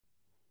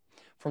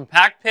From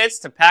packed pits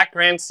to packed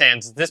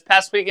grandstands, this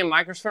past weekend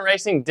microsprint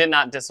racing did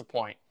not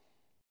disappoint.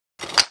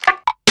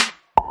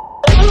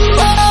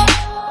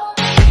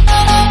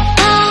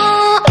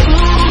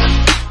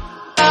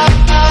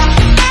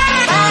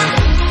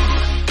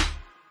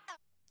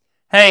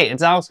 Hey,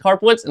 it's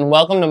Karpowicz and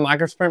welcome to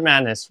Microsprint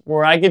Madness,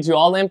 where I get you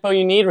all the info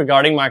you need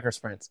regarding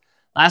microsprints.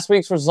 Last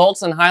week's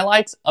results and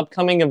highlights,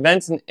 upcoming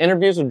events and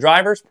interviews with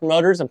drivers,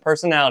 promoters, and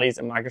personalities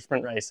in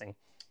microsprint racing.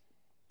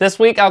 This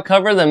week I'll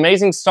cover the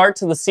amazing start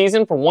to the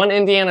season for one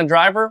Indiana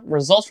driver,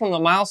 results from the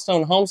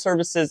Milestone Home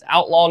Services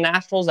Outlaw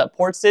Nationals at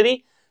Port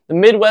City, the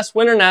Midwest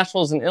Winter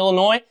Nationals in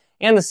Illinois,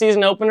 and the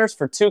season openers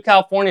for two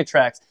California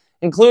tracks,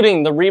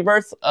 including the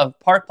rebirth of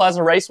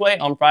Plaza Raceway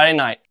on Friday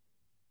night.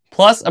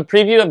 Plus a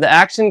preview of the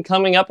action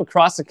coming up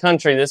across the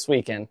country this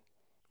weekend.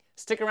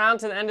 Stick around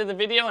to the end of the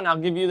video and I'll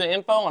give you the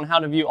info on how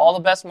to view all the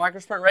best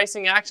microsprint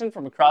racing action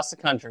from across the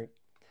country.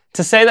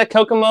 To say that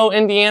Kokomo,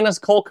 Indiana's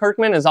Cole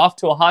Kirkman is off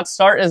to a hot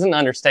start is an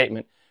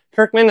understatement.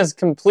 Kirkman has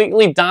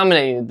completely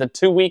dominated the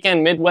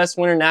two-weekend Midwest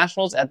Winter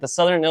Nationals at the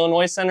Southern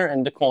Illinois Center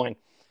in DuQuoin.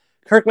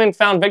 Kirkman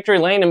found victory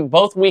lane in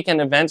both weekend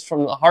events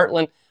from the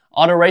Heartland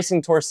Auto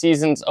Racing Tour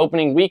season's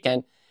opening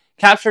weekend,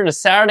 captured a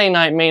Saturday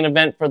night main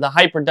event for the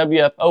Hyper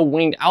WFO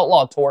Winged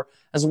Outlaw Tour,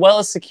 as well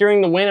as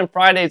securing the win in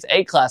Friday's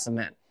A-Class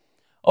event.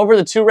 Over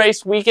the two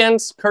race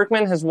weekends,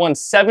 Kirkman has won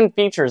 7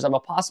 features of a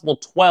possible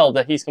 12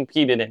 that he's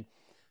competed in.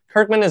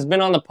 Kirkman has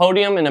been on the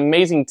podium an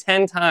amazing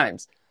 10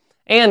 times.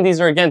 And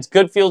these are against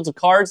good fields of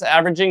cars,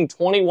 averaging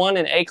 21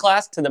 in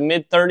A-Class to the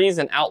mid-30s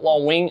in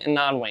Outlaw Wing and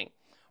Non-Wing.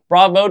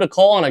 Bravo to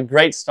Cole on a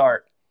great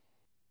start.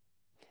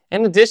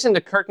 In addition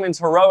to Kirkman's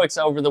heroics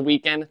over the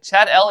weekend,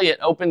 Chad Elliott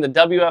opened the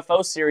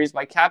WFO series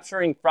by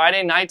capturing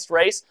Friday night's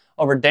race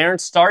over Darren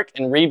Stark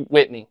and Reed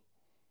Whitney.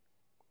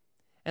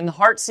 In the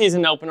HART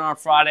season opener on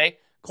Friday,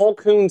 Cole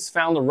Coons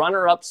found the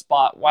runner-up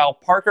spot while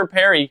Parker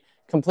Perry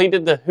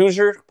completed the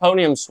Hoosier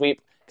podium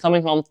sweep,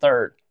 coming home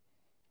third.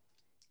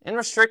 In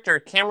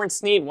Restrictor, Cameron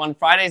Sneed won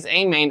Friday's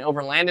A-Main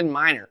over Landon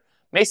Minor.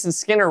 Mason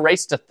Skinner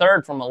raced to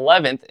third from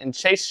 11th, and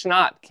Chase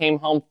Schnott came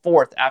home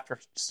fourth after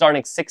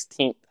starting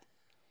 16th.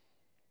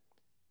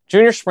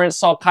 Junior Sprint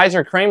saw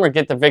Kaiser Kramer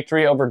get the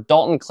victory over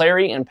Dalton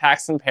Clary and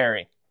Paxton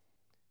Perry.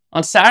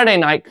 On Saturday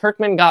night,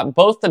 Kirkman got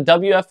both the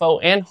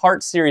WFO and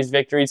HART Series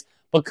victories,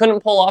 but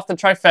couldn't pull off the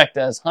trifecta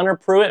as Hunter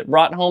Pruitt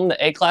brought home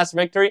the A-Class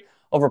victory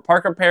over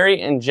Parker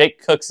Perry and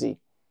Jake Cooksey.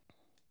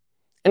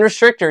 In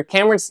Restrictor,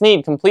 Cameron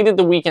Sneed completed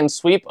the weekend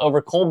sweep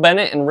over Cole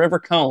Bennett and River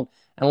Cone,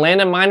 and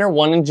Landon Minor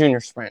won in Junior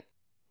Sprint.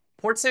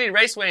 Port City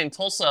Raceway in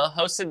Tulsa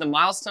hosted the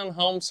Milestone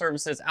Home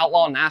Services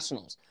Outlaw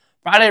Nationals.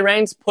 Friday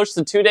rains pushed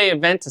the two-day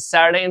event to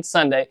Saturday and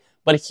Sunday,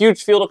 but a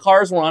huge field of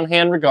cars were on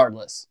hand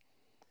regardless.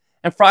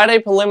 In Friday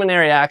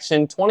preliminary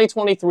action,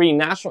 2023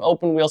 National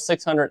Open Wheel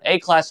 600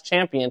 A-Class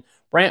champion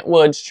Brant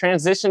Woods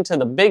transitioned to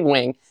the big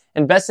wing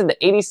and bested the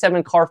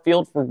 87-car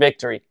field for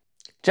victory.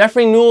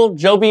 Jeffrey Newell,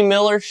 Joby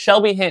Miller,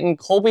 Shelby Hinton,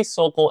 Colby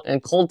Sokol,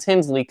 and Cole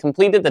Tinsley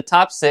completed the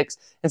top 6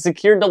 and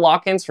secured the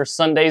lock-ins for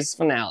Sunday's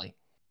finale.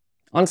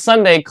 On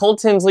Sunday, Cole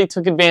Tinsley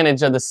took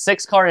advantage of the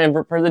 6-car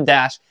invert for the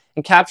dash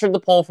and captured the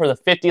pole for the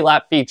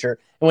 50-lap feature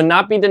and would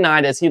not be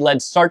denied as he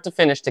led start to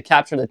finish to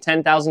capture the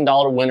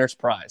 $10,000 winner's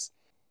prize.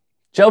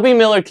 Joby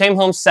Miller came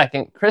home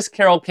second, Chris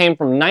Carroll came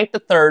from 9th to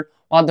 3rd,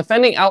 while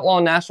defending Outlaw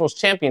Nationals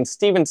champion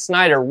Steven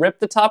Snyder ripped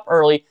the top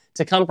early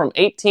to come from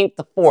 18th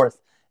to 4th,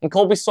 and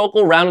Colby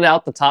Sokol rounded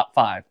out the top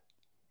 5.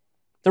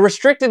 The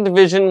restricted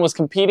division was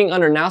competing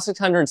under Now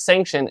 600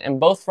 sanction, and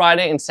both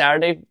Friday and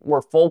Saturday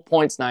were full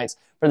points nights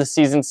for the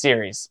season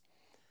series.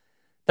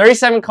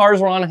 37 cars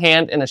were on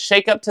hand, and a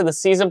shakeup to the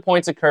season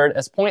points occurred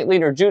as point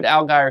leader Jude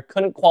Allgaier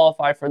couldn't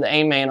qualify for the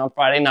A-Main on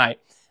Friday night,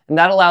 and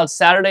that allowed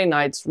Saturday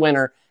night's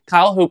winner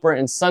Kyle Hooper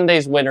and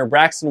Sunday's winner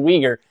Braxton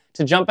Weegar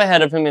to jump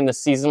ahead of him in the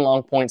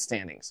season-long point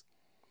standings.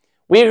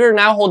 Weegar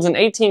now holds an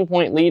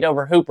 18-point lead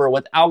over Hooper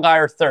with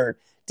Allgaier 3rd,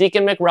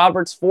 Deacon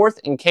McRoberts 4th,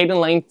 and Caden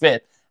Lane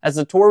 5th, as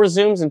the tour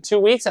resumes in 2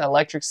 weeks at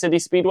Electric City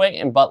Speedway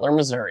in Butler,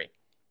 Missouri.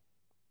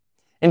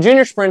 In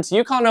junior sprints,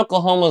 Yukon,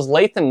 Oklahoma's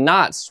Lathan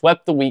Knott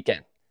swept the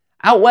weekend.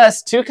 Out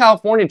west, 2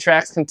 California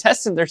tracks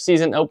contested their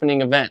season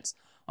opening events.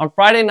 On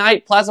Friday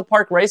night, Plaza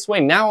Park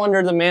Raceway, now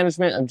under the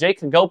management of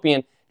Jake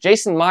Hagopian,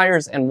 Jason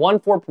Myers, and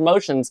 1-4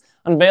 Promotions,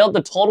 unveiled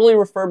the totally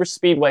refurbished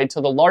Speedway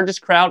to the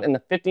largest crowd in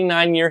the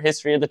 59-year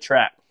history of the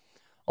track.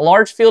 A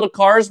large field of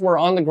cars were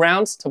on the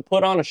grounds to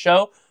put on a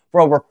show for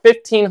over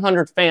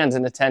 1,500 fans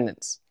in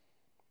attendance.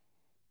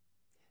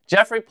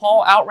 Jeffrey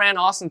Paul outran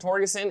Austin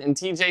Torgerson and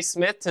TJ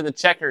Smith to the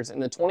checkers in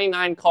the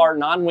 29-car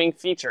non-wing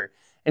feature,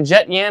 and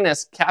Jet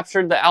Yanis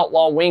captured the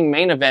Outlaw Wing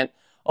main event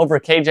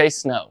over KJ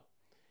Snow.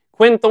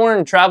 Quinn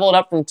Thorne traveled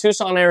up from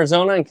Tucson,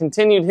 Arizona and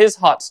continued his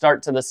hot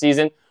start to the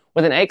season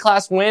with an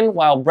A-Class win,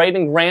 while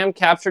Braden Graham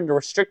captured the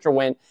Restrictor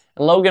win,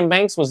 and Logan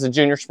Banks was the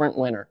Junior Sprint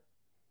winner.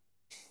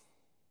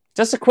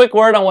 Just a quick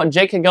word on what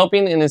Jake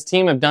Hagopian and his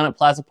team have done at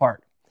Plaza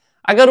Park.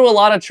 I go to a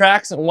lot of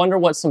tracks and wonder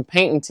what some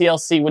paint and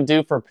TLC would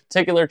do for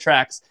particular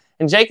tracks,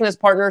 and Jake and his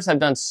partners have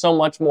done so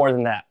much more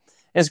than that.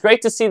 It's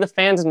great to see the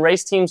fans and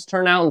race teams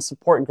turn out and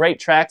support great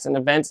tracks and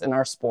events in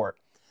our sport.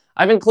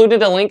 I've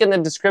included a link in the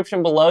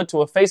description below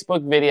to a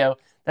Facebook video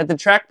that the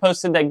track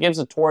posted that gives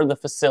a tour of the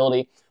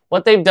facility,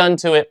 what they've done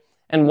to it,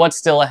 and what's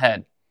still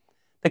ahead.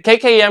 The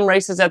KKM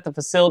races at the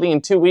facility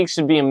in 2 weeks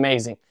should be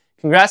amazing.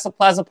 Congrats to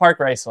Plaza Park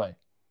Raceway.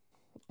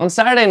 On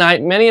Saturday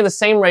night, many of the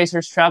same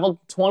racers traveled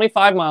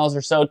 25 miles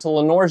or so to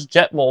Lemoore's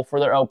Jet for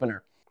their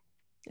opener.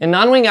 In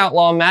non-wing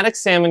Outlaw, Maddox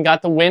Salmon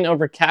got the win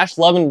over Cash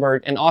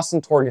Lovenberg and Austin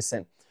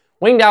Torgeson.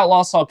 Winged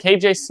Outlaw saw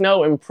KJ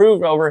Snow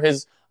improve over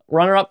his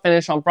runner-up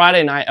finish on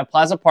Friday night at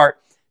Plaza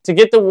Park to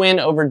get the win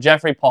over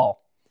Jeffrey Paul.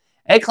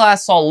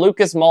 A-Class saw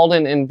Lucas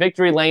Malden in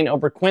victory lane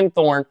over Quinn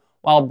Thorne,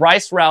 while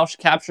Bryce Roush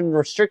captured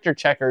restrictor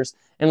checkers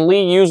and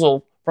Lee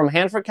Uzel from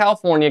Hanford,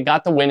 California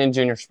got the win in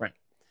Junior Sprint.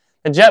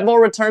 The Jet Bowl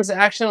returns to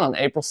action on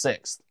April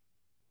 6th.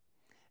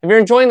 If you're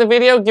enjoying the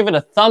video, give it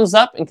a thumbs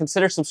up and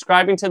consider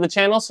subscribing to the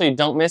channel so you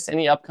don't miss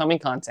any upcoming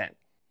content.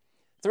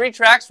 3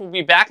 tracks will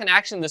be back in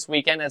action this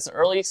weekend as the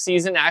early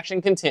season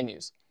action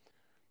continues.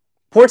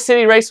 Port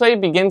City Raceway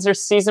begins their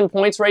season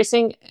points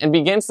racing and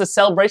begins the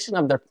celebration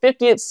of their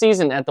 50th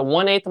season at the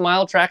 1/8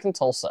 mile track in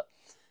Tulsa.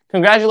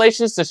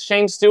 Congratulations to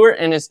Shane Stewart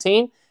and his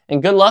team,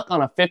 and good luck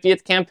on a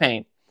 50th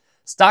campaign.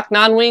 Stock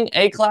non-wing,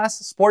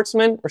 A-Class,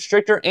 Sportsman,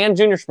 Restrictor, and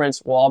Junior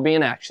Sprints will all be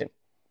in action.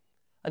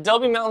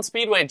 Adobe Mountain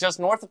Speedway just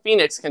north of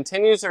Phoenix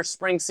continues their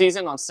spring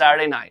season on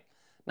Saturday night.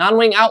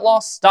 Non-wing Outlaw,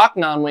 Stock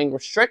non-wing,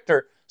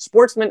 Restrictor,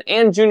 Sportsman,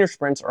 and Junior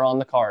Sprints are on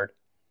the card.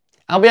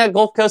 I'll be at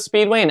Gulf Coast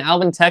Speedway in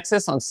Alvin,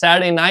 Texas on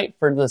Saturday night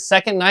for the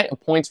second night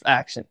of points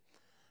action.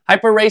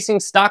 Hyper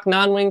Racing, Stock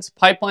non-wings,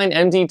 Pipeline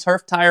MD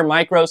Turf Tire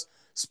Micros,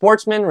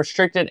 Sportsman,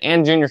 Restricted,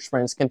 and Junior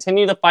Sprints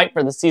continue to fight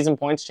for the season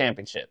points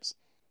championships.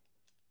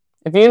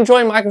 If you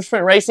enjoy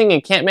microsprint racing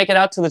and can't make it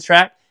out to the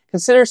track,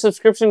 consider a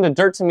subscription to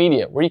Dirt to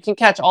Media, where you can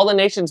catch all the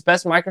nation's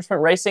best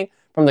microsprint racing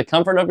from the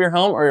comfort of your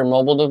home or your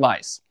mobile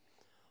device.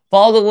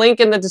 Follow the link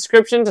in the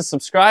description to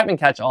subscribe and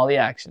catch all the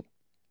action.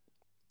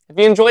 If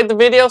you enjoyed the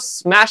video,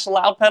 smash the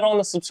loud pedal on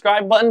the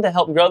subscribe button to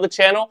help grow the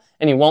channel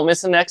and you won't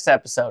miss the next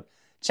episode.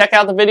 Check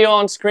out the video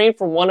on screen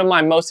for one of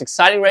my most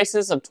exciting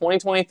races of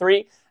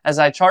 2023 as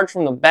I charge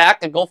from the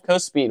back at Gulf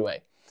Coast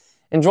Speedway.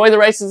 Enjoy the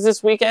races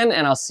this weekend,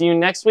 and I'll see you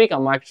next week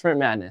on Microsprint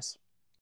Madness.